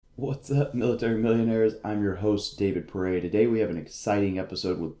What's up, military millionaires? I'm your host, David Perret. Today we have an exciting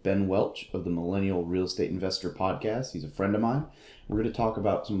episode with Ben Welch of the Millennial Real Estate Investor Podcast. He's a friend of mine. We're going to talk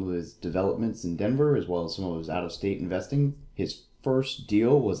about some of his developments in Denver as well as some of his out-of-state investing. His first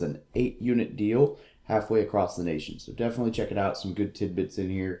deal was an 8-unit deal halfway across the nation. So definitely check it out. Some good tidbits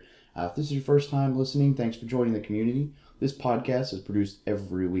in here. If this is your first time listening, thanks for joining the community. This podcast is produced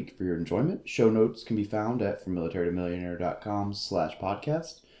every week for your enjoyment. Show notes can be found at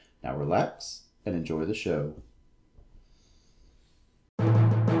FromMilitaryToMillionaire.com/podcast. Now relax and enjoy the show.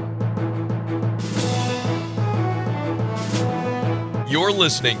 You're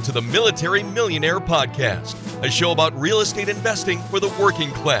listening to the Military Millionaire Podcast, a show about real estate investing for the working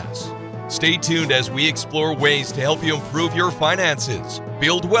class. Stay tuned as we explore ways to help you improve your finances,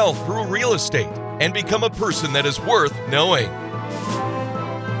 build wealth through real estate, and become a person that is worth knowing.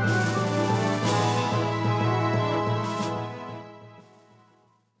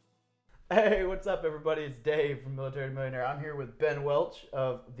 Hey, what's up, everybody? It's Dave from Military Millionaire. I'm here with Ben Welch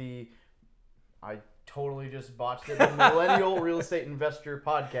of I totally just botched it, the Millennial Real Estate Investor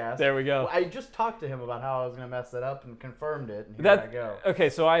Podcast. There we go. I just talked to him about how I was going to mess it up and confirmed it, and here I go. Okay,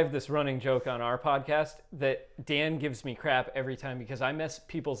 so I have this running joke on our podcast that Dan gives me crap every time because I mess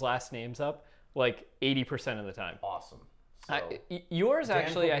people's last names up like 80% of the time. Awesome. So, yours, Dan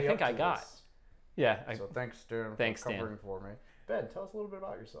actually, put I me think up I to got. this. Yeah. So thanks, Dan, for covering for me. Ben, tell us a little bit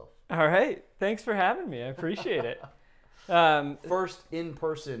about yourself. All right. Thanks for having me. I appreciate it. First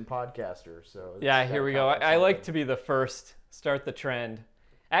in-person podcaster. So yeah, here we go. I like to be the first, start the trend.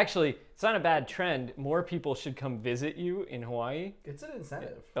 Actually, it's not a bad trend. More people should come visit you in Hawaii. It's an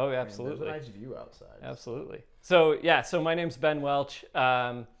incentive. Oh, absolutely. There's a nice view outside. Absolutely. So my name's Ben Welch.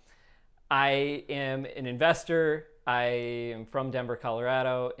 I am an investor. I am from Denver,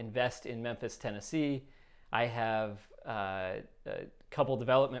 Colorado, invest in Memphis, Tennessee. I have a couple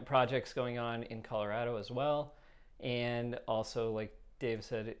development projects going on in Colorado as well. And also, like Dave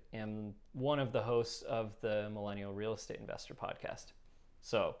said, am one of the hosts of the Millennial Real Estate Investor Podcast.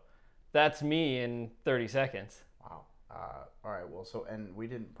 So that's me in 30 seconds. Wow. All right. Well, and we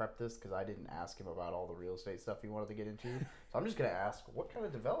didn't prep this because I didn't ask him about all the real estate stuff he wanted to get into. So I'm just going to ask, what kind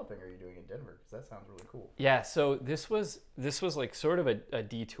of developing are you doing in Denver? Because that sounds really cool. Yeah. So this was like sort of a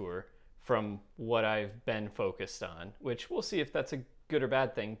detour from what I've been focused on, which we'll see if that's a good or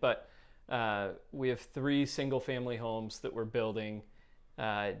bad thing. But we have 3 single-family homes that we're building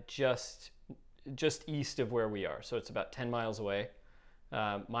just east of where we are. So it's about 10 miles away.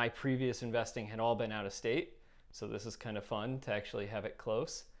 My previous investing had all been out of state, so this is kind of fun to actually have it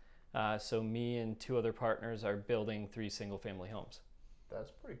close. So me and 2 other partners are building 3 single-family homes. That's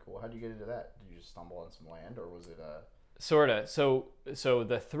pretty cool. How did you get into that? Did you just stumble on some land, or was it a... Sorta. So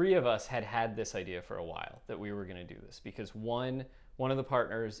the 3 of us had this idea for a while that we were going to do this because one of the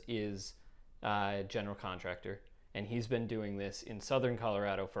partners is a general contractor, and he's been doing this in southern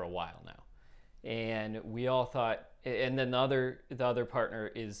Colorado for a while now. And we all thought, and then the other partner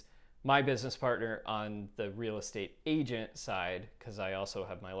is my business partner on the real estate agent side because I also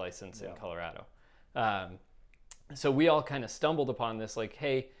have my license in Colorado. So we all kind of stumbled upon this, like,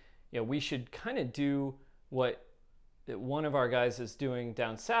 hey, we should kind of do what one of our guys is doing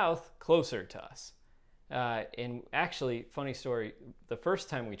down south closer to us. And actually, funny story, the first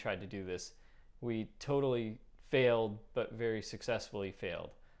time we tried to do this, we totally failed, but very successfully failed.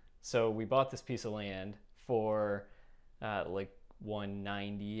 So we bought this piece of land for like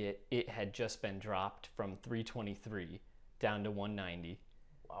 $190. It had just been dropped from $323 down to $190.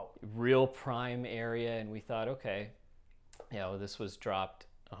 Wow. Real prime area, and we thought, okay, this was dropped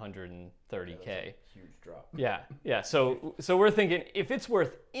 $130K. Huge drop. Yeah. So we're thinking if it's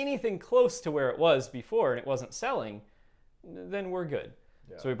worth anything close to where it was before and it wasn't selling, then we're good.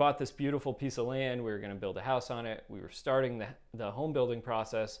 Yeah. So we bought this beautiful piece of land. We were going to build a house on it. We were starting the home building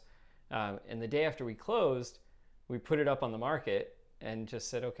process. And the day after we closed, we put it up on the market and just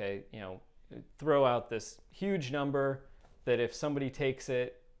said, okay, throw out this huge number that if somebody takes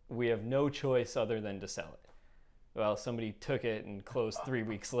it, we have no choice other than to sell it. Well, somebody took it and closed 3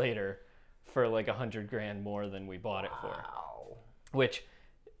 weeks later for like $100,000 more than we bought it for, which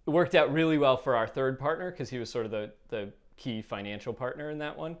worked out really well for our third partner because he was sort of the key financial partner in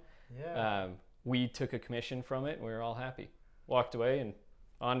that one. Yeah. We took a commission from it and we were all happy. Walked away and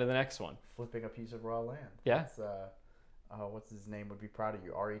on to the next one. Flipping a piece of raw land. Yeah. That's, what's his name would be proud of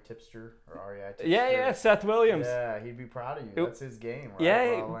you? Ari Tipster or REI Tipster? Yeah, Seth Williams. Yeah, he'd be proud of you. That's his game, right?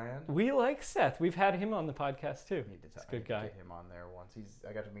 Yeah, raw land. We like Seth. We've had him on the podcast too. He's a good guy. Get him on there once.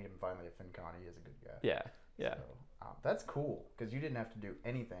 I got to meet him finally at FinCon. He is a good guy. Yeah. So, that's cool because you didn't have to do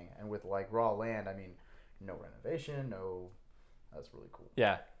anything, and with like raw land, I mean, no renovation, no. That's really cool.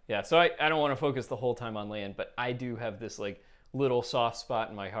 Yeah. Yeah. So I don't want to focus the whole time on land, but I do have this like little soft spot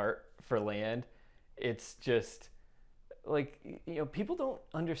in my heart for land. It's just like, people don't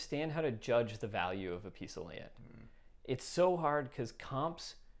understand how to judge the value of a piece of land. It's so hard because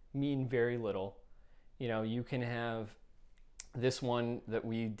comps mean very little. You can have this one that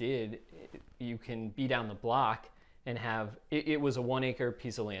we did, you can be down the block and have, it was a 1 acre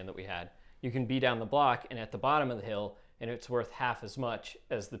piece of land that we had. You can be down the block and at the bottom of the hill, and it's worth half as much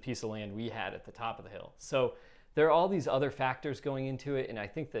as the piece of land we had at the top of the hill. So there are all these other factors going into it. And I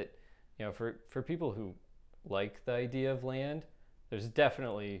think that, for people who like the idea of land, there's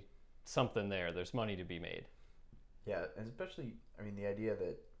definitely something there. There's money to be made. Yeah, and especially, the idea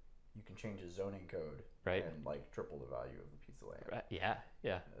that you can change a zoning code, right, and like triple the value of a piece of land. Right.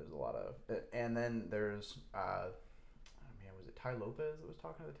 Yeah. There's a lot of, and then there's, was it Ty Lopez that was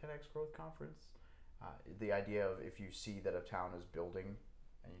talking to the 10X Growth Conference? The idea of if you see that a town is building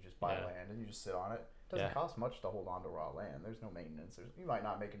and you just buy land and you just sit on it, it doesn't cost much to hold on to raw land. There's no maintenance. You might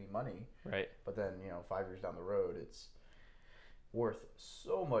not make any money, right? But then 5 years down the road, it's worth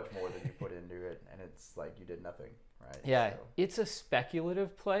so much more than you put into it, and it's like you did nothing, right? Yeah, so it's a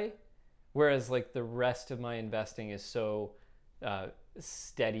speculative play, whereas like the rest of my investing is so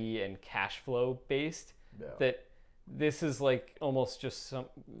steady and cash flow based that this is like almost just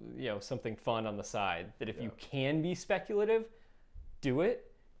something fun on the side. That if you can be speculative, do it.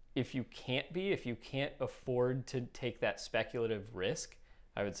 If you can't afford to take that speculative risk,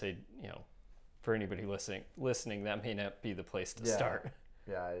 I would say, for anybody listening, that may not be the place to start.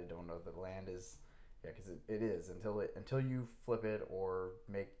 Yeah, I don't know if the land is, because it is until you flip it or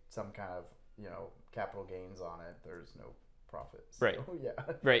make some kind of capital gains on it. There's no profit. So, right. Yeah.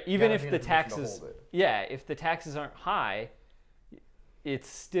 Right. Even if the taxes, if the taxes aren't high, it's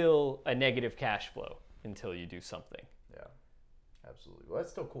still a negative cash flow until you do something. Yeah. Absolutely. Well,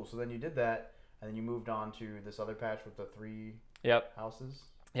 that's still cool. So then you did that, and then you moved on to this other patch with the 3 houses.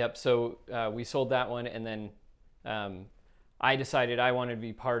 Yep. So we sold that one, and then I decided I wanted to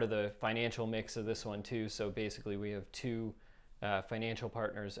be part of the financial mix of this one too. So basically, we have 2 financial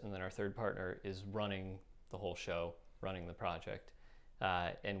partners, and then our third partner is running the whole show, running the project.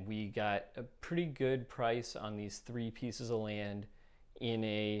 And we got a pretty good price on these 3 pieces of land in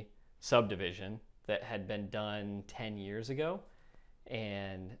a subdivision that had been done 10 years ago.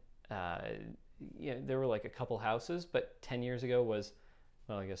 And there were like a couple houses, but 10 years ago was,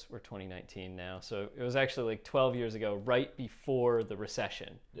 well, I guess we're 2019 now. So it was actually like 12 years ago, right before the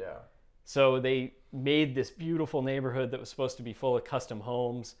recession. Yeah. So they made this beautiful neighborhood that was supposed to be full of custom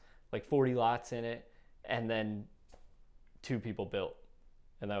homes, like 40 lots in it. And then 2 people built,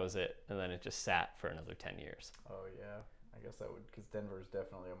 and that was it. And then it just sat for another 10 years. Oh yeah. I guess that would, because Denver is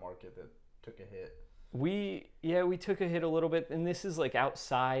definitely a market that took a hit. We took a hit a little bit, and this is like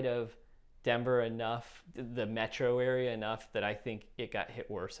outside of Denver enough, the metro area enough that I think it got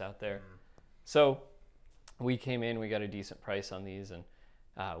hit worse out there. So we came in, we got a decent price on these, and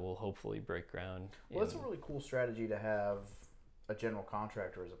we'll hopefully break ground. Well, that's a really cool strategy to have a general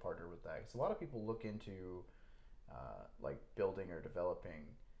contractor as a partner with that. Because a lot of people look into like building or developing,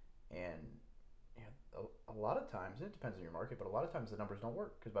 and a lot of times, and it depends on your market, but a lot of times the numbers don't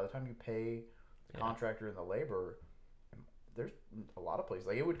work, because by the time you pay the contractor and the labor, there's a lot of places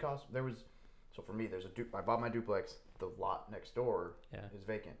like it would cost. So for me, I bought my duplex. The lot next door is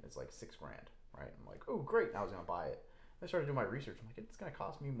vacant. It's like $6,000, right? I'm like, oh great, I was gonna buy it. I started doing my research. I'm like, it's gonna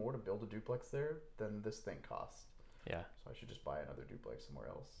cost me more to build a duplex there than this thing costs. Yeah. So I should just buy another duplex somewhere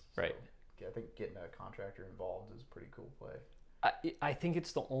else. Right. So, I think getting a contractor involved is a pretty cool play. I think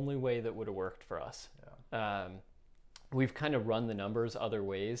it's the only way that would have worked for us. Yeah. We've kind of run the numbers other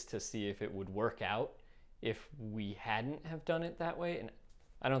ways to see if it would work out if we hadn't have done it that way, and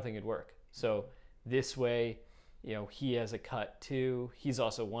I don't think it'd work. So this way, he has a cut too. He's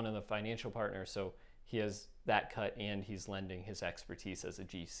also one of the financial partners, so he has that cut, and he's lending his expertise as a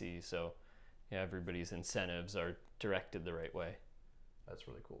GC. So everybody's incentives are directed the right way. That's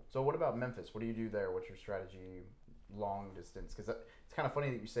really cool. So what about Memphis? What do you do there? What's your strategy long distance? Because it's kind of funny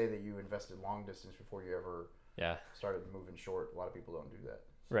that you say that you invested long distance before you ever started moving short. A lot of people don't do that.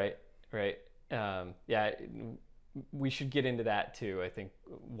 Right. We should get into that too. I think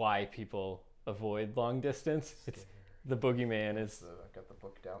why people avoid long distance. It's the boogeyman is. I've got the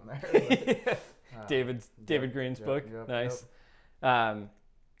book down there. David Green's book. Nice.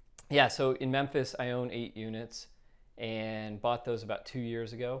 So in Memphis, I own 8 units and bought those about 2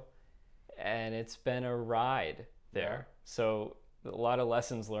 years ago, and it's been a ride there. Yeah. So a lot of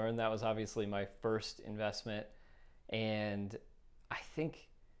lessons learned. That was obviously my first investment, and I think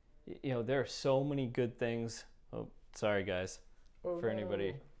there are so many good things. Oh, sorry guys, for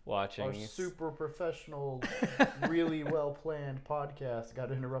anybody watching. Our super professional, really well planned podcast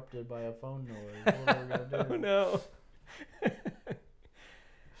got interrupted by a phone noise. What are we gonna do? Oh no.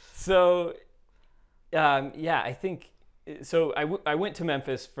 So, I think so. I went to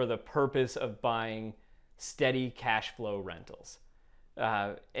Memphis for the purpose of buying steady cash flow rentals,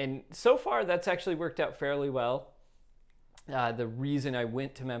 and so far that's actually worked out fairly well. The reason I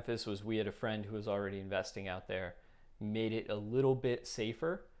went to Memphis was we had a friend who was already investing out there, made it a little bit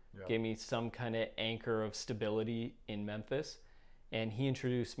safer, gave me some kind of anchor of stability in Memphis, and he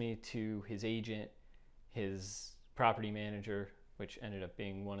introduced me to his agent, his property manager, which ended up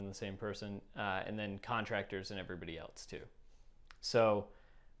being one and the same person, and then contractors and everybody else too. So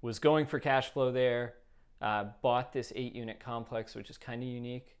was going for cash flow there, bought this 8-unit complex, which is kind of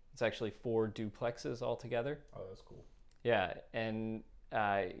unique. It's actually 4 duplexes altogether. Oh, that's cool. Yeah, and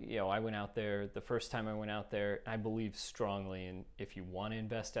I went out there, the first time I went out there, I believe strongly in, if you want to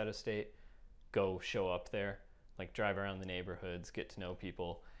invest out of state, go show up there, like drive around the neighborhoods, get to know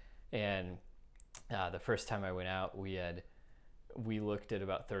people. And the first time I went out, we looked at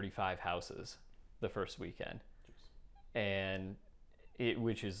about 35 houses the first weekend. Jeez. And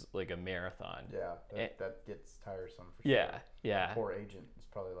which is like a marathon. Yeah, that gets tiresome for sure. Yeah. The poor agent is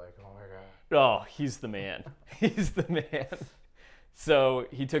probably like, oh my God. Oh, he's the man. He's the man. So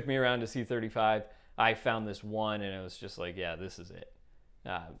he took me around to see 35. I found this one and it was just like, yeah, this is it.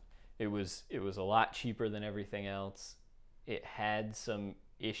 It was a lot cheaper than everything else. It had some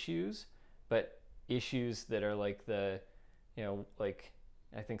issues, but issues that are like like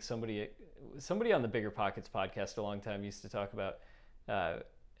I think somebody on the Bigger Pockets podcast a long time used to talk about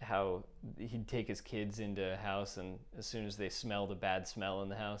how he'd take his kids into a house, and as soon as they smelled a bad smell in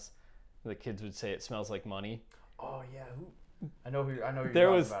the house, the kids would say it smells like money. Oh yeah, I know who you're talking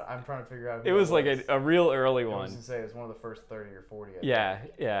about. I'm trying to figure out who it was. Like a real early one. I was going to say it was one of the first 30 or 40. Yeah.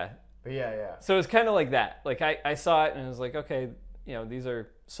 But yeah. So it's kind of like that. Like I saw it and I was like, okay, these are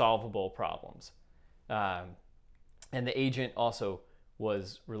solvable problems. And the agent also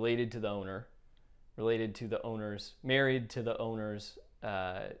was related to the owner, married to the owner's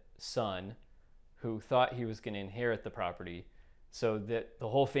son, who thought he was going to inherit the property, so that the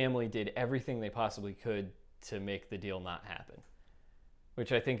whole family did everything they possibly could to make the deal not happen,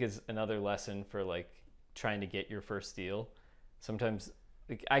 which I think is another lesson for like trying to get your first deal. Sometimes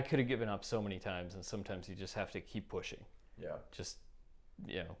I could have given up so many times, and sometimes you just have to keep pushing. Yeah. Just,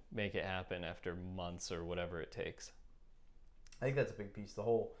 make it happen after months or whatever it takes. I think that's a big piece. The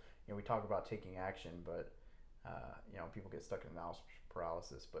whole, we talk about taking action, but, people get stuck in analysis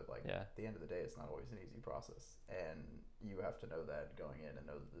paralysis, but at the end of the day, it's not always an easy process. And you have to know that going in and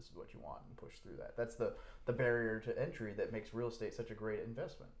know that this is what you want and push through that. That's the barrier to entry that makes real estate such a great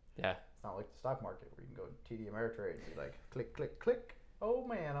investment. Yeah. It's not like the stock market where you can go TD Ameritrade and be like, click, click, click. Oh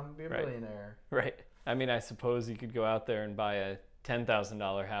man, I'm going to be a millionaire. Right. I mean, I suppose you could go out there and buy a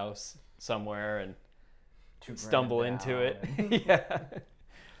 $10,000 house somewhere and stumble into it. Yeah.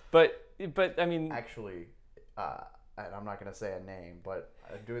 But I mean, actually, and I'm not going to say a name, but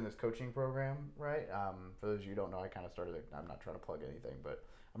I'm doing this coaching program, right? For those of you who don't know, I kind of started I'm not trying to plug anything, but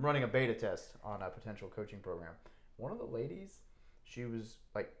I'm running a beta test on a potential coaching program. One of the ladies, she was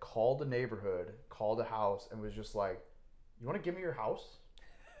like, called a neighborhood, called a house, and was just like, you want to give me your house?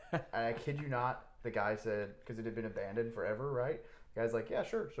 And I kid you not, the guy said, because it had been abandoned forever, right? The guy's like, yeah,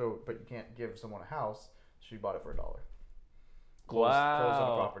 sure. So, but you can't give someone a house. She bought it for $1. Closed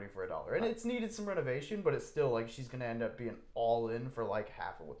on a property for $1. And it's needed some renovation, but it's still like she's going to end up being all in for like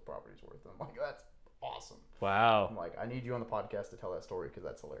half of what the property's worth. And I'm like, that's awesome. Wow. I'm like, I need you on the podcast to tell that story because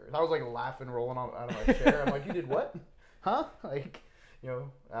that's hilarious. I was like laughing, rolling out of my chair. I'm like, you did what? Huh? Like, I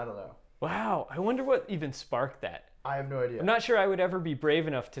don't know. Wow. I wonder what even sparked that. I have no idea. I'm not sure I would ever be brave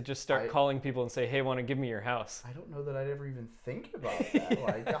enough to just start calling people and say, hey, want to give me your house? I don't know that I'd ever even think about that. Yeah.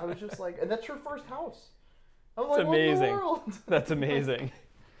 Like, I was just like, and that's her first house. I'm like, amazing. What in the world? That's amazing.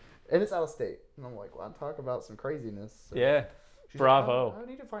 And it's out of state. And I'm like, well, talk about some craziness. So yeah. Bravo. Like, I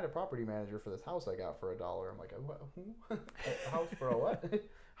need to find a property manager for this house I got for $1. I'm like, what? Who? A house for a what?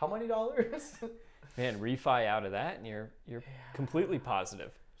 How many dollars? Man, refi out of that and you're completely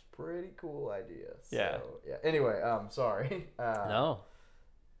positive. Pretty cool idea. So, yeah. Anyway, sorry. No.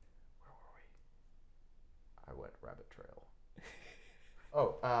 Where were we? I went rabbit trail.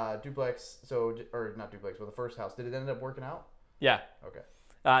 Oh, duplex. So, or not duplex, but the first house. Did it end up working out? Yeah. Okay.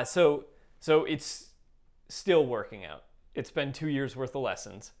 So it's still working out. It's been 2 years worth of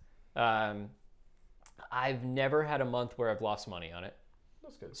lessons. I've never had a month where I've lost money on it.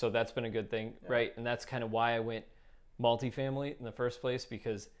 That's good. So that's been a good thing, right? And that's kind of why I went multifamily in the first place,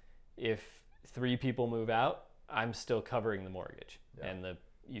 because if 3 people move out, I'm still covering the mortgage and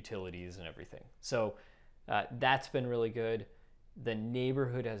utilities and everything. So that's been really good. The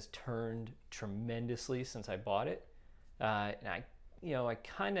neighborhood has turned tremendously since I bought it. And I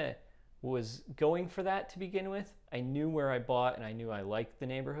kind of was going for that to begin with. I knew where I bought and I knew I liked the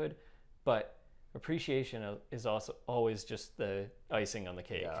neighborhood, but appreciation is also always just the icing on the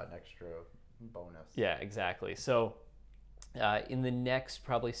cake. Yeah, an extra bonus. Yeah, exactly. So in the next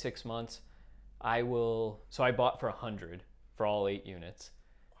probably 6 months, I bought for 100 for all 8 units.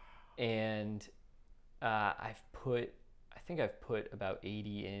 Wow. And I think I've put about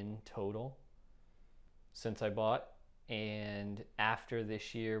 80 in total since I bought. And after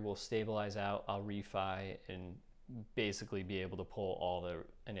this year, we'll stabilize out. I'll refi and basically be able to pull all the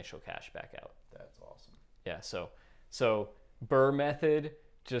initial cash back out. That's awesome. Yeah. So Burr method,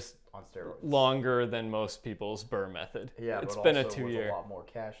 just on steroids, longer than most people's Burr method. Yeah, it's but been also a 2 with year. a lot more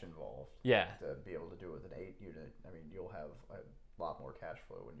cash involved. Yeah. To be able to do it with an 8 unit, I mean, you'll have a lot more cash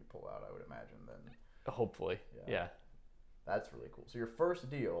flow when you pull out, I would imagine. Than hopefully. Yeah. That's really cool. So your first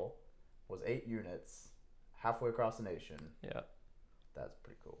deal was 8 units, halfway across the nation. Yeah. That's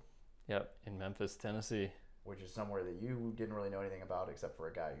pretty cool. Yep, in Memphis, Tennessee. Which is somewhere that you didn't really know anything about except for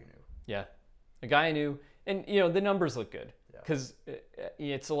a guy you knew. Yeah, a guy I knew, and the numbers look good because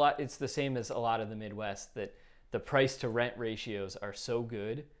it's the same as a lot of the Midwest, that the price to rent ratios are so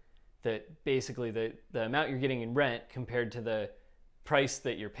good that basically the amount you're getting in rent compared to the price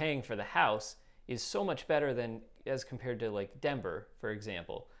that you're paying for the house is so much better than as compared to like Denver, for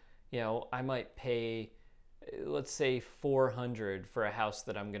example. I might pay, let's say $400 for a house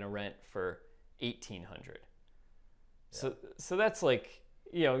that I'm going to rent for $1,800. So that's like,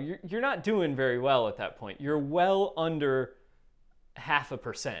 you're not doing very well at that point. You're well under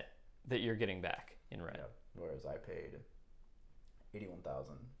 0.5% that you're getting back in rent. Yeah. Whereas I paid $81,000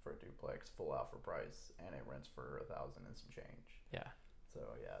 for a duplex, full offer price, and it rents for $1,000 and some change. Yeah. So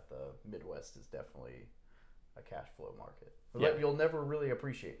yeah, the Midwest is definitely a cash flow market. Yeah. You'll never really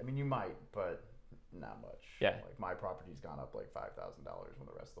appreciate. I mean, you might, but not much. Yeah. Like my property's gone up like $5,000 when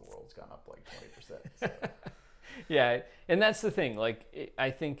the rest of the world's gone up like 20%. So. Yeah, and that's the thing. Like,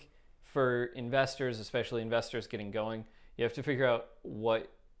 I think for investors, especially investors getting going, you have to figure out what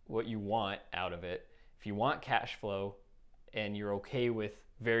you want out of it. If you want cash flow and you're okay with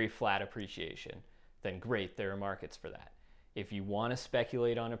very flat appreciation, then great, there are markets for that. If you want to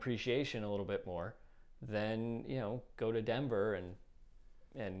speculate on appreciation a little bit more, then go to Denver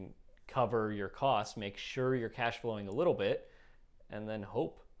and cover your costs, make sure you're cash flowing a little bit, and then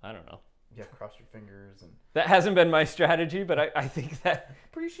hope. I don't know. Yeah, cross your fingers. And that hasn't been my strategy, but I think that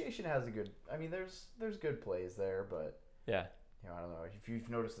appreciation has a good. I mean, there's good plays there, but yeah. I don't know if you've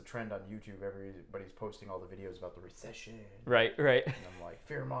noticed the trend on YouTube. Everybody's posting all the videos about the recession. Right. And I'm like,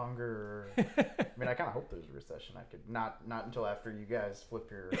 fearmonger. I mean, I kind of hope there's a recession. I could not until after you guys flip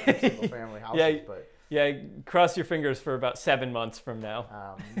your single family houses, cross your fingers for about 7 months from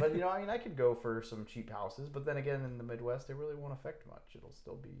now. But I could go for some cheap houses, but then again, in the Midwest, it really won't affect much. It'll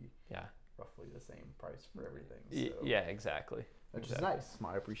still be roughly the same price for everything. So. Yeah, exactly. Which is nice.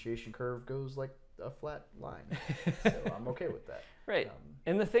 My appreciation curve goes like a flat line, so I'm okay with that. Right.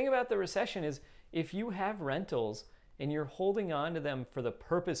 And the thing about the recession is, if you have rentals and you're holding on to them for the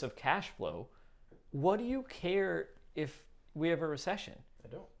purpose of cash flow, what do you care if we have a recession? I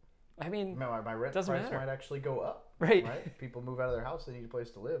don't. I mean, my rent doesn't price matter. might actually go up. Right. People move out of their house, they need a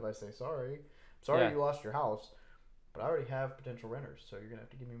place to live. I say, sorry you lost your house, but I already have potential renters, so you're gonna have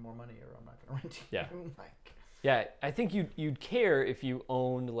to give me more money, or I'm not gonna rent you. Yeah. Like. Yeah, I think you'd care if you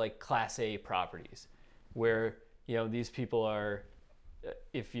owned like Class A properties, where these people are.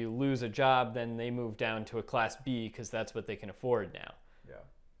 If you lose a job, then they move down to a Class B because that's what they can afford now. Yeah.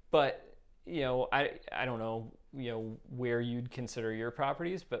 But I don't know where you'd consider your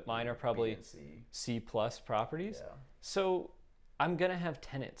properties, but mine are probably C plus properties. Yeah. So I'm gonna have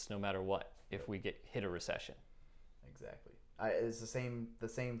tenants no matter what if we hit a recession. Exactly. It's the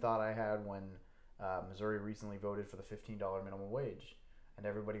same thought I had when Missouri recently voted for the $15 minimum wage, and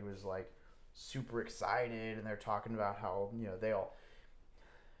everybody was like super excited, and they're talking about how they all.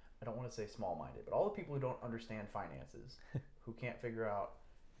 I don't want to say small-minded, but all the people who don't understand finances, who can't figure out.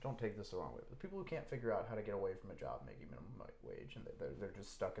 Don't take this the wrong way, but the people who can't figure out how to get away from a job making minimum wage, and they're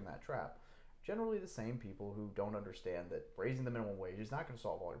just stuck in that trap. Generally, the same people who don't understand that raising the minimum wage is not going to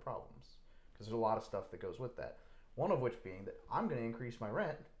solve all your problems, because there's a lot of stuff that goes with that. One of which being that I'm going to increase my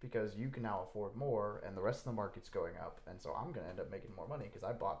rent because you can now afford more, and the rest of the market's going up, and so I'm going to end up making more money because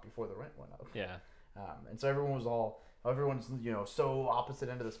I bought before the rent went up. Yeah. And so everyone's so opposite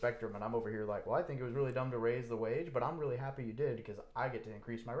end of the spectrum, and I'm over here like, well, I think it was really dumb to raise the wage, but I'm really happy you did because I get to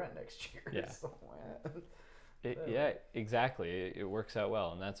increase my rent next year. Yeah. So, Yeah, exactly. It works out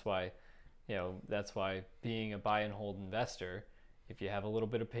well, and that's why, being a buy and hold investor, if you have a little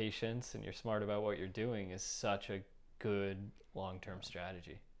bit of patience and you're smart about what you're doing, is such a good long-term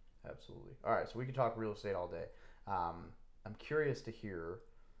strategy. Absolutely. All right, so we could talk real estate all day. I'm curious to hear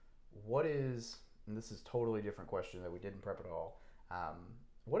what is, and this is totally different question that we didn't prep at all.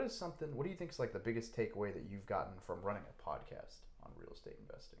 What do you think is like the biggest takeaway that you've gotten from running a podcast on real estate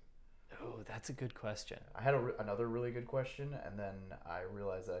investing? Oh, that's a good question. I had another really good question, and then I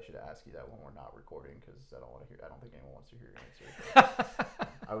realized that I should ask you that when we're not recording because I don't think anyone wants to hear your answer.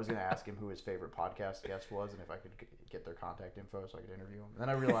 I was going to ask him who his favorite podcast guest was and if I could get their contact info so I could interview him. And then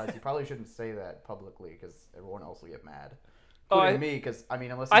I realized you probably shouldn't say that publicly because everyone else will get mad. Including me, because,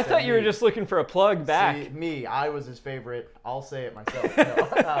 unless I thought you were just looking for a plug back. See, I was his favorite. I'll say it myself.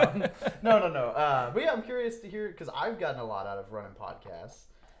 No. But yeah, I'm curious to hear, because I've gotten a lot out of running podcasts.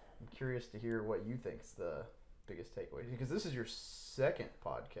 I'm curious to hear what you think's the biggest takeaway, because this is your second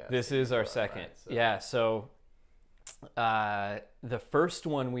podcast. This is our second. Right? Yeah, so the first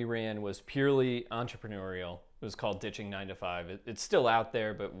one we ran was purely entrepreneurial. It was called Ditching 9 to 5. It's still out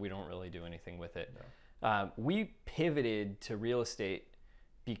there, but we don't really do anything with it. No. We pivoted to real estate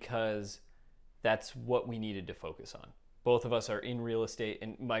because that's what we needed to focus on. Both of us are in real estate,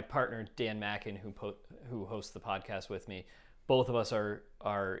 and my partner Dan Mackin, who hosts the podcast with me, both of us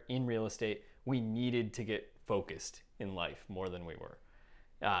are in real estate. We needed to get focused in life more than we were.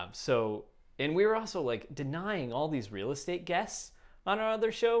 And we were also like denying all these real estate guests on our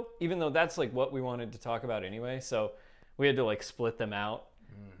other show, even though that's like what we wanted to talk about anyway. So we had to like split them out.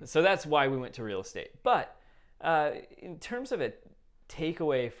 So that's why we went to real estate. But in terms of a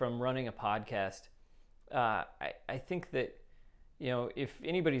takeaway from running a podcast, I think that, if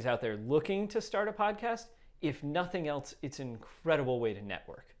anybody's out there looking to start a podcast, if nothing else, it's an incredible way to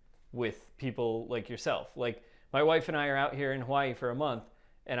network with people like yourself. Like my wife and I are out here in Hawaii for a month,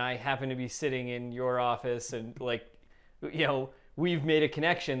 and I happen to be sitting in your office, and we've made a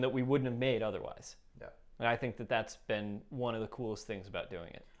connection that we wouldn't have made otherwise. Yeah. And I think that that's been one of the coolest things about doing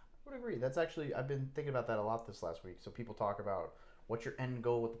it. I would agree. That's actually, I've been thinking about that a lot this last week. So people talk about, what's your end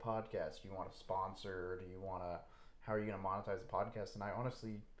goal with the podcast? Do you want to sponsor? How are you going to monetize the podcast? And I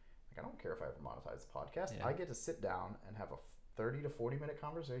honestly, I don't care if I ever monetize the podcast. Yeah. I get to sit down and have a 30 to 40 minute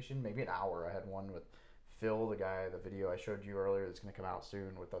conversation, maybe an hour. I had one with Phil, the video I showed you earlier that's going to come out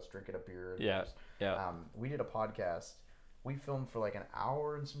soon, with us drinking a beer. We did a podcast. We filmed for like an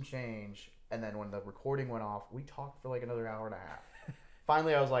hour and some change, and then when the recording went off, we talked for like another hour and a half.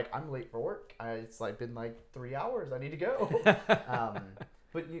 Finally, I was like, I'm late for work. It's like been like 3 hours. I need to go.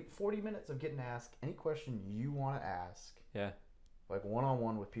 But 40 minutes of getting to ask any question you want to ask. Yeah. Like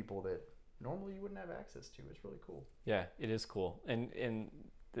one-on-one with people that normally you wouldn't have access to. It's really cool. Yeah, it is cool. And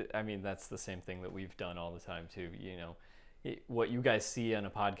that's the same thing that we've done all the time too. What you guys see on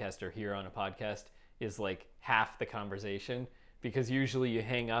a podcast or hear on a podcast is like half the conversation, because usually you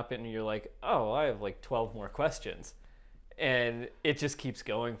hang up and you're like, oh, I have like 12 more questions. And it just keeps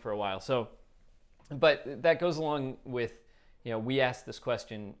going for a while. So, but that goes along with, we ask this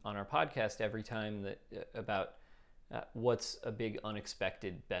question on our podcast every time about what's a big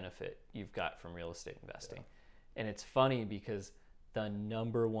unexpected benefit you've got from real estate investing. Yeah. And it's funny because the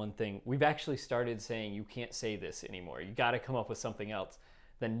number one thing, we've actually started saying you can't say this anymore. You got to come up with something else.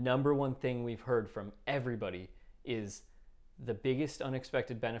 The number one thing we've heard from everybody is the biggest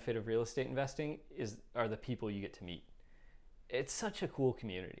unexpected benefit of real estate investing are the people you get to meet. It's such a cool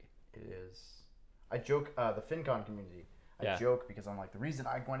community. It is. I joke, the FinCon community, I joke because I'm like, the reason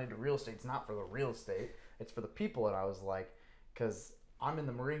I went into real estate is not for the real estate, it's for the people. And I was like, because I'm in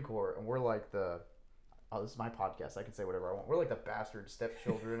the Marine Corps, and we're like this is my podcast, I can say whatever I want. We're like the bastard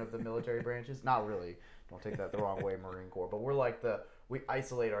stepchildren of the military branches. Not really. Don't take that the wrong way, Marine Corps. But we're like we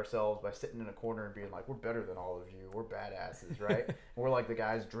isolate ourselves by sitting in a corner and being like, we're better than all of you. We're badasses, right? And we're like the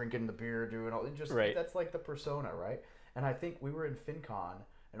guys drinking the beer, doing all, that's like the persona, right? And I think we were in FinCon,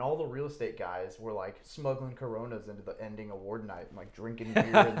 and all the real estate guys were like smuggling Coronas into the ending award night and like drinking beer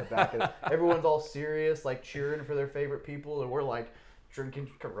in the back of everyone's all serious, like cheering for their favorite people, and we're like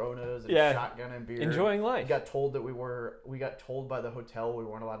drinking Coronas and shotgunning beer, enjoying life. We got told by the hotel we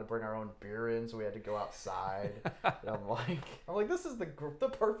weren't allowed to bring our own beer in, so we had to go outside. And I'm like, this is the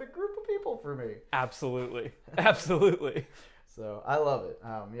perfect group of people for me. Absolutely. So I love it.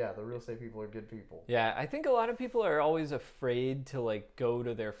 The real estate people are good people. Yeah, I think a lot of people are always afraid to like go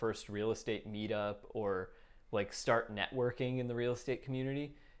to their first real estate meetup or like start networking in the real estate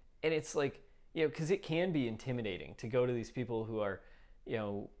community. And it's like, because it can be intimidating to go to these people who are,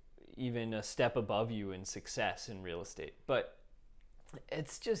 even a step above you in success in real estate. But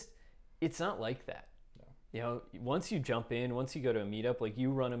it's not like that. once you jump in, once you go to a meetup, like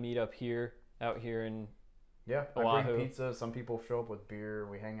you run a meetup out here in Yeah, I Oahu. bring pizza. Some people show up with beer.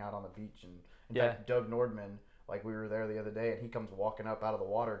 We hang out on the beach, and in fact, Doug Nordman, like we were there the other day, and he comes walking up out of the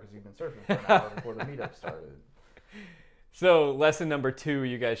water because he'd been surfing for an hour before the meetup started. So lesson number 2,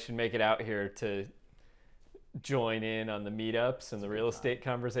 you guys should make it out here to join in on the meetups and the real estate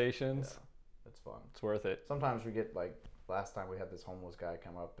conversations. Yeah, it's fun. It's worth it. Sometimes we get like last time we had this homeless guy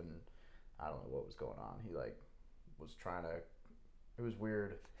come up, and I don't know what was going on. He like was trying to. It was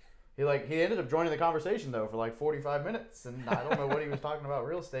weird. He ended up joining the conversation though for like 45 minutes, and I don't know what he was talking about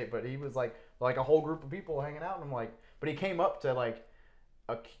real estate, but he was like a whole group of people hanging out, and I'm like, but he came up to like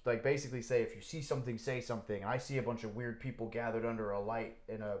basically say, if you see something, say something. And I see a bunch of weird people gathered under a light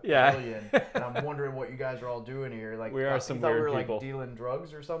in a pavilion, and I'm wondering what you guys are all doing here. Like we are some weird we were people. Like dealing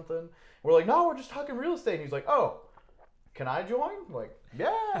drugs or something. We're like, no, we're just talking real estate. And he's like, oh, can I join? I'm like,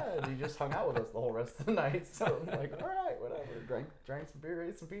 yeah. And he just hung out with us the whole rest of the night. So I'm like, all right, whatever. Drank some beer,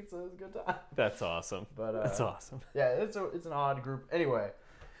 ate some pizza. It was a good time. That's awesome. But that's awesome. Yeah, it's an odd group. Anyway,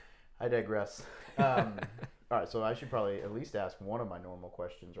 I digress. All right, so I should probably at least ask one of my normal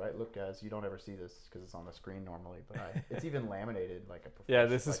questions, right? Look, guys, you don't ever see this because it's on the screen normally, but it's even laminated like a professional. Yeah,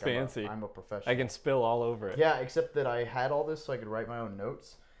 this is fancy. I'm a professional. I can spill all over it. Yeah, except that I had all this so I could write my own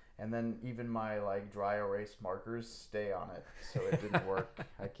notes, and then even my like dry erase markers stay on it, so it didn't work.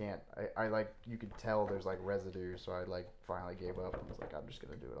 I can't. I like, you could tell there's like residue, so I like finally gave up and was like, I'm just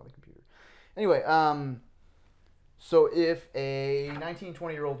gonna do it on the computer. Anyway, so if a 19,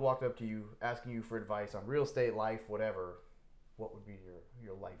 20-year-old walked up to you asking you for advice on real estate, life, whatever, what would be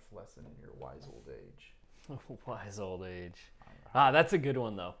your life lesson in your wise old age? Wise old age. That's a good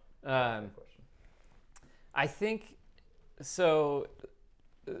one though. I think so.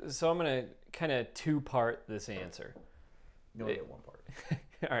 So I'm gonna kind of 2-part this answer. You only get one part.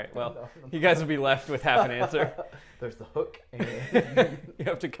 All right. Well, you guys will be left with half an answer. There's the hook. And you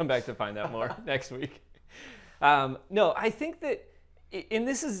have to come back to find out more next week. No, I think that, and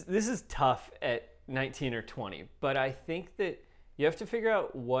this is tough at 19 or 20, but I think that you have to figure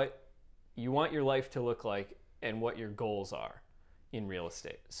out what you want your life to look like and what your goals are in real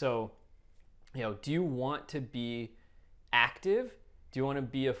estate. So, do you want to be active? Do you want to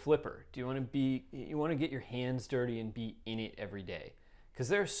be a flipper? Do you want to get your hands dirty and be in it every day? Because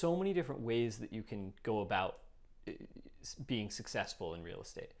there are so many different ways that you can go about being successful in real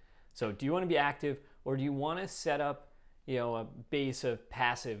estate. So do you want to be active, or do you want to set up, a base of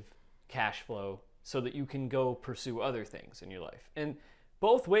passive cash flow so that you can go pursue other things in your life? And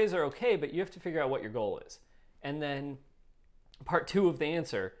both ways are okay, but you have to figure out what your goal is. And then part 2 of the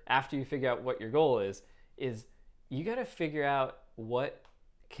answer, after you figure out what your goal is you got to figure out what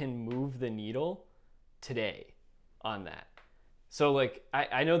can move the needle today on that. So like,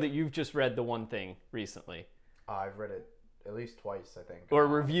 I know that you've just read The One Thing recently. I've read it at least twice, I think. Or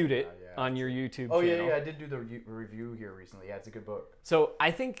reviewed it on your YouTube channel. Yeah, I did do the review here recently. Yeah, it's a good book. So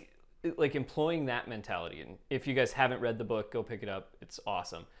I think like employing that mentality, and if you guys haven't read the book, go pick it up. It's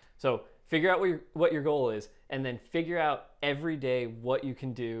awesome. So figure out what your goal is, and then figure out every day what you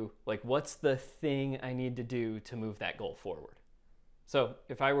can do. Like, what's the thing I need to do to move that goal forward? So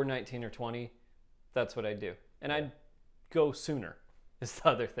if I were 19 or 20, that's what I'd do. And I'd go sooner is the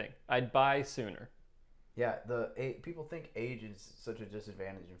other thing. I'd buy sooner. Yeah, people think age is such a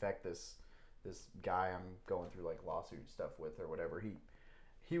disadvantage. In fact, this guy I'm going through like lawsuit stuff with or whatever,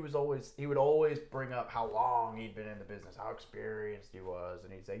 he would always bring up how long he'd been in the business, how experienced he was,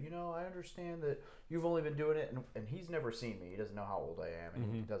 and he'd say, I understand that you've only been doing it, and he's never seen me. He doesn't know how old I am,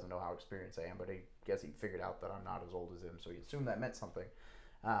 and he doesn't know how experienced I am, but I guess he figured out that I'm not as old as him, so he assumed that meant something.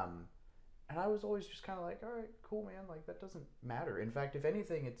 And I was always just kind of like, all right, cool, man. Like, that doesn't matter. In fact, if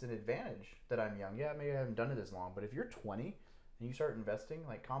anything, it's an advantage that I'm young. Yeah, maybe I haven't done it as long, but if you're 20 and you start investing,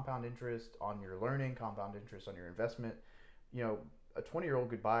 like compound interest on your learning, compound interest on your investment, a 20-year-old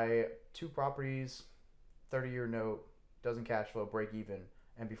could buy 2 properties, 30-year note, doesn't cash flow, break even,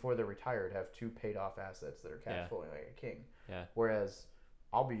 and before they're retired, have 2 paid off assets that are cash flowing like a king. Yeah. Whereas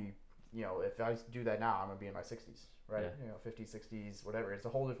I'll be, if I do that now, I'm going to be in my 60s, right? Yeah. 50s, 60s, whatever. It's a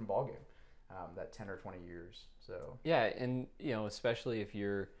whole different ballgame. That 10 or 20 years. So yeah, and especially if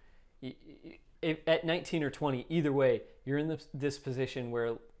you're at 19 or 20, either way, you're in this position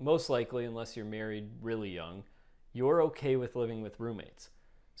where most likely, unless you're married really young, you're okay with living with roommates.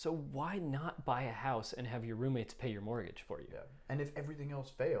 So why not buy a house and have your roommates pay your mortgage for you? Yeah. And if everything else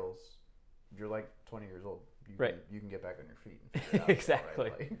fails, you're like 20 years old. You can get back on your feet. And figure it out,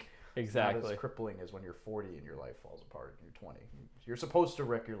 Exactly. Right? Exactly. Not as crippling as when you're 40 and your life falls apart and you're 20. You're supposed to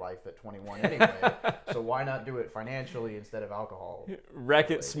wreck your life at 21 anyway, so why not do it financially instead of alcohol? Wreck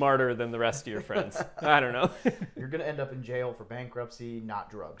it smarter than the rest of your friends. I don't know. You're going to end up in jail for bankruptcy,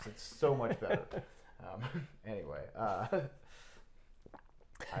 not drugs. It's so much better. Anyway, I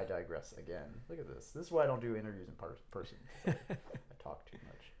digress again. Look at this. This is why I don't do interviews in person. I talk too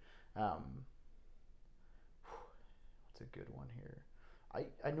much. What's a good one here?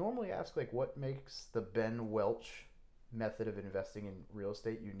 I normally ask, like, what makes the Ben Welch method of investing in real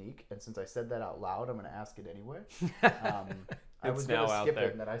estate unique? And since I said that out loud, I'm going to ask it anyway. I was going to skip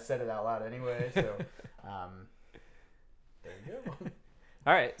it, and then I said it out loud anyway. So there you go.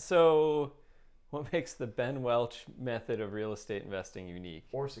 All right. So what makes the Ben Welch method of real estate investing unique?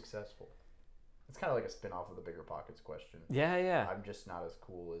 Or successful? It's kind of like a spin-off of the Bigger Pockets question. Yeah, yeah. I'm just not as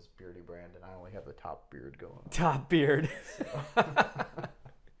cool as Beardy Brand, and I only have the top beard going on. Top beard. So.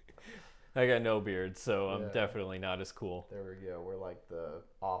 I got no beard, so I'm definitely not as cool. There we go. We're like the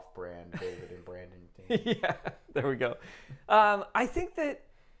off-brand David and Brandon team. Yeah, there we go. I think that,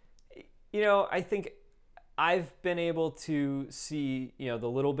 I think I've been able to see, the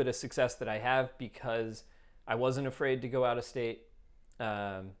little bit of success that I have because I wasn't afraid to go out of state.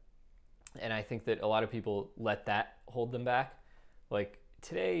 And I think that a lot of people let that hold them back. Like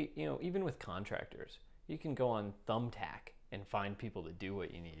today, even with contractors, you can go on Thumbtack and find people to do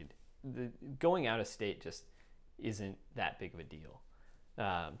what you need. Going out of state just isn't that big of a deal.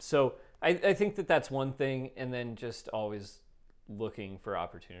 So I think that that's one thing. And then just always looking for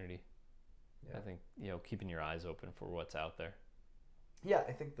opportunity. Yeah. I think, keeping your eyes open for what's out there. Yeah,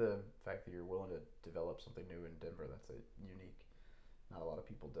 I think the fact that you're willing to develop something new in Denver, that's a unique. Not a lot of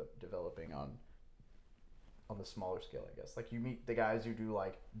people developing on the smaller scale, I guess. Like you meet the guys who do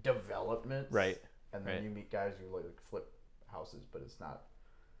like developments, right? And then you meet guys who like flip houses, but it's not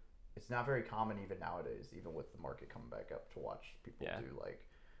very common even nowadays, even with the market coming back up, to watch people do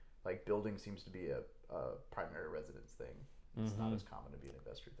like building seems to be a primary residence thing. It's not as common to be an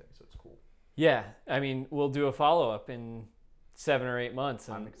investor thing, so it's cool. Yeah, I mean, we'll do a follow-up in 7 or 8 months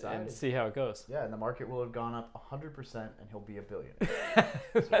and see how it goes. Yeah, and the market will have gone up 100% and he'll be a billionaire.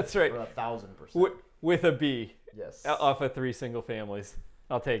 That's right. Or 1,000%. With a B. Yes. Off of 3 single families.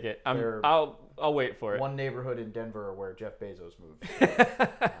 I'll take it. I'll wait for it. One neighborhood in Denver where Jeff Bezos moved.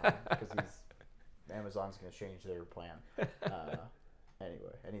 Because Amazon's going to change their plan.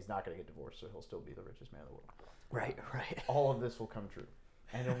 Anyway, and he's not going to get divorced, so he'll still be the richest man in the world. Right. All of this will come true.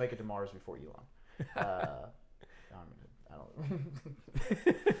 And he'll make it to Mars before Elon. I don't.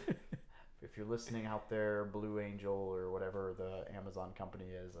 If you're listening out there, Blue Angel or whatever the Amazon company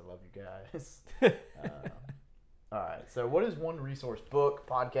is, I love you guys. All right. So, what is one resource, book,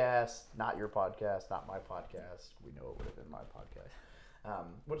 podcast? Not your podcast, not my podcast. We know it would have been my podcast.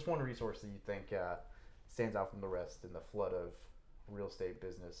 What is one resource that you think stands out from the rest in the flood of real estate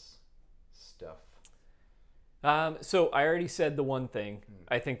business stuff? So I already said the one thing.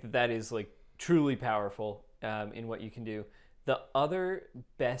 I think that is like truly powerful in what you can do. The other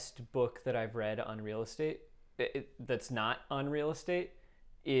best book that I've read on real estate that's not on real estate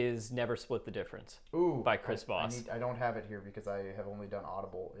is Never Split the Difference by Chris Voss. I don't have it here because I have only done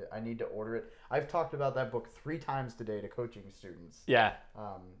Audible. I need to order it. I've talked about that book 3 times today to coaching students. Yeah.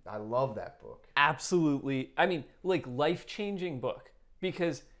 I love that book. Absolutely. I mean, like life-changing book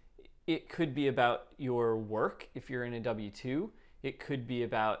because it could be about your work if you're in a W-2. It could be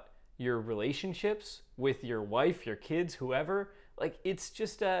about your relationships with your wife, your kids, whoever. Like it's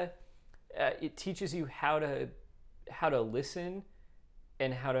just it teaches you how to listen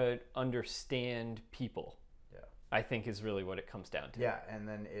and how to understand people. Yeah. I think is really what it comes down to. Yeah, and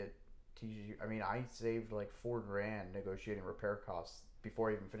then it teaches you. I mean, I saved like $4,000 negotiating repair costs before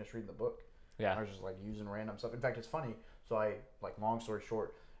I even finished reading the book. Yeah. I was just like using random stuff. In fact, it's funny. So I long story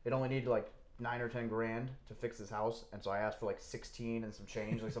short, it only needed like 9 or 10 grand to fix this house, and so I asked for like 16 and some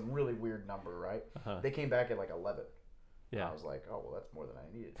change, like some really weird number, right? They came back at like 11. Yeah. And I was like, oh well, that's more than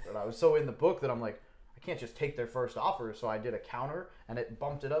I needed. But I was so in the book that I'm like, I can't just take their first offer, so I did a counter and it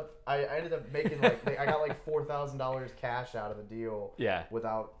bumped it up. I ended up making like I got like $4,000 cash out of the deal. Yeah.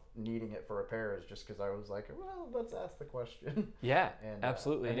 Without needing it for repairs, just because I was like, well, let's ask the question. Yeah, and,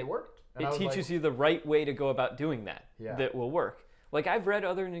 absolutely, and it worked. And it teaches you the right way to go about doing that. Yeah. That will work. Like I've read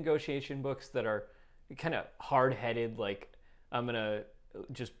other negotiation books that are kind of hard-headed, like I'm going to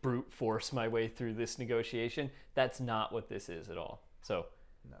just brute force my way through this negotiation. That's not what this is at all. So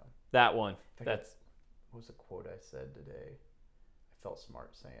no, that one, what was the quote I said today? I felt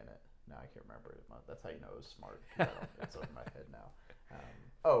smart saying it. Now I can't remember it. That's how you know it was smart. It's over my head now.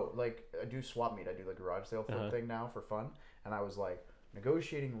 Like I do swap meet. I do the garage sale flip thing now for fun. And I was like,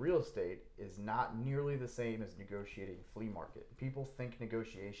 negotiating real estate is not nearly the same as negotiating flea market. People think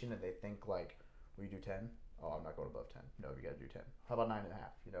negotiation and they think like, will you do 10? Oh, I'm not going above 10. No, you got to do 10. How about 9.5?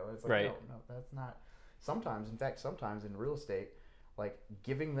 You know, it's like, Right. no, that's not. Sometimes in real estate, like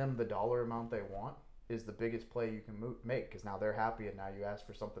giving them the dollar amount they want is the biggest play you can make, because now they're happy and now you ask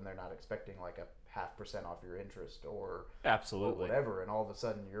for something they're not expecting, like a 0.5% off your interest or Absolutely. whatever, and all of a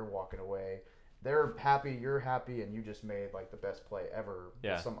sudden you're walking away. They're happy, you're happy, and you just made like the best play ever.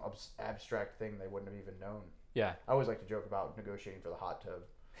 Yeah. With some abstract thing they wouldn't have even known. Yeah. I always like to joke about negotiating for the hot tub.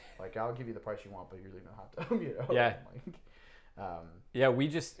 Like, I'll give you the price you want, but you're leaving a hot tub, you know? Yeah. Like, Yeah, we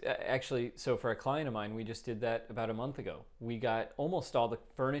just actually, so for a client of mine, we just did that about a month ago. We got almost all the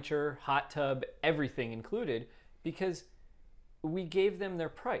furniture, hot tub, everything included because we gave them their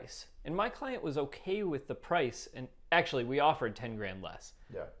price. And my client was okay with the price. And actually, we offered 10 grand less.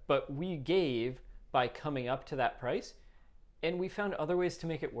 yeah. But we gave by coming up to that price, and we found other ways to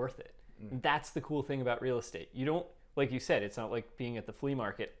make it worth it. And that's the cool thing about real estate. You don't, like you said, it's not like being at the flea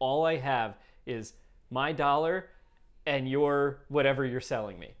market. All I have is my dollar and your whatever you're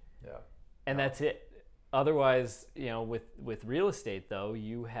selling me. Yeah. And that's it. Otherwise, you know, with real estate though,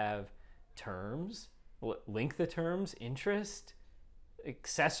 you have terms, length of terms, interest,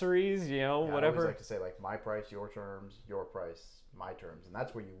 accessories, you know, Yeah, whatever. I always like to say, like, my price, your terms, your price, my terms, and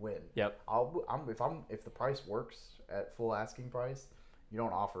that's where you win. Yep. If the price works at full asking price, you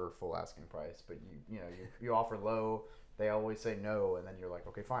don't offer full asking price, but you offer low. They always say no, and then you're like,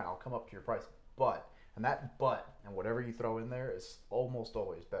 okay, fine, I'll come up to your price, and whatever you throw in there is almost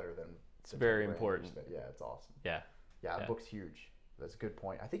always better than. It's very important. Yeah, it's awesome. Yeah. Yeah, the book's huge. That's a good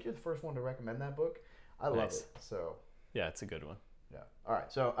point. I think you're the first one to recommend that book. I love Nice. it. So. Yeah, it's a good one. Yeah. All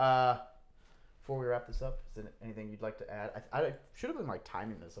right. So before we wrap this up, is there anything you'd like to add? I should have been like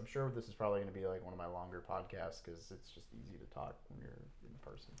timing this. I'm sure this is probably going to be like one of my longer podcasts because it's just easy to talk when you're in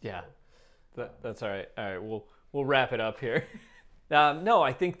person. Yeah. That's all right. All right, we'll wrap it up here. No,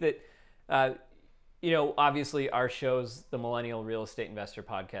 I think that obviously our show's the Millennial Real Estate Investor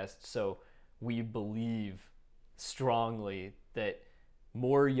Podcast, so we believe strongly that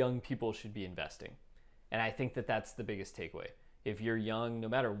more young people should be investing. And I think that that's the biggest takeaway. If you're young, no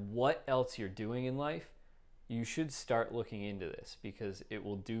matter what else you're doing in life, you should start looking into this because it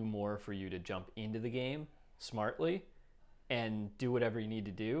will do more for you to jump into the game smartly and do whatever you need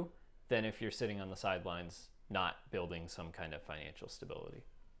to do than if you're sitting on the sidelines not building some kind of financial stability.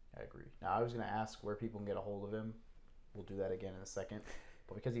 I agree. Now, I was going to ask where people can get a hold of him. We'll do that again in a second.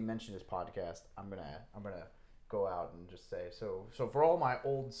 But because he mentioned his podcast, I'm gonna go out and just say, so for all my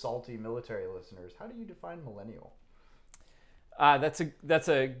old salty military listeners, how do you define millennial? That's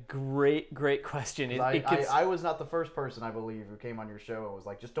a great question. I was not the first person, I believe, who came on your show and was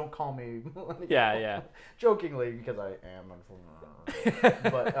like, just don't call me millennial. Yeah. Jokingly, because I am, unfortunately.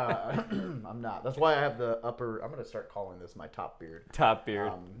 But I'm not. That's why I have the upper. I'm going to start calling this my top beard. Top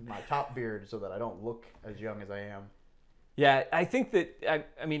beard. My top beard, so that I don't look as young as I am. Yeah, I think that,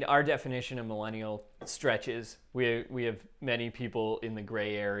 I mean, our definition of millennial stretches. We have many people in the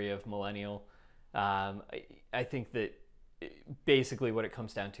gray area of millennial. I think that basically what it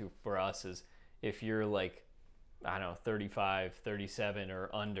comes down to for us is if you're like, I don't know, 35, 37 or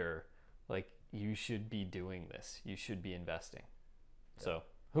under, like you should be doing this. You should be investing. Yeah. So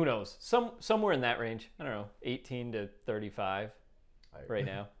who knows? Somewhere in that range. I don't know, 18 to 35 right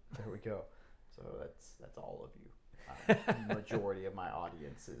now. There we go. So that's all of you. Majority of my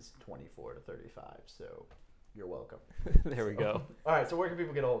audience is 24 to 35, so you're welcome. There we go. All right, so where can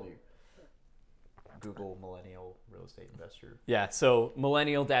people get a hold of you? Google Millennial Real Estate Investor. Yeah, so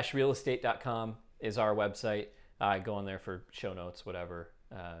millennial-realestate.com is our website. Go on there for show notes, whatever.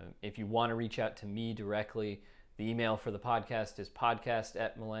 If you want to reach out to me directly, the email for the podcast is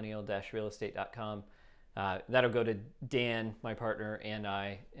podcast@millennial-realestate.com. That'll go to Dan, my partner, and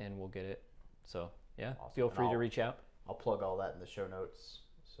I, and we'll get it. So, yeah, awesome. Feel free to reach out. I'll plug all that in the show notes.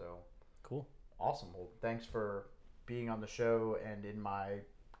 So cool. Awesome. Well, thanks for being on the show and in my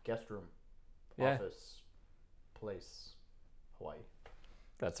guest room, office, place, Hawaii.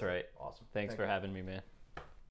 That's right. Awesome. Thanks for having me, man.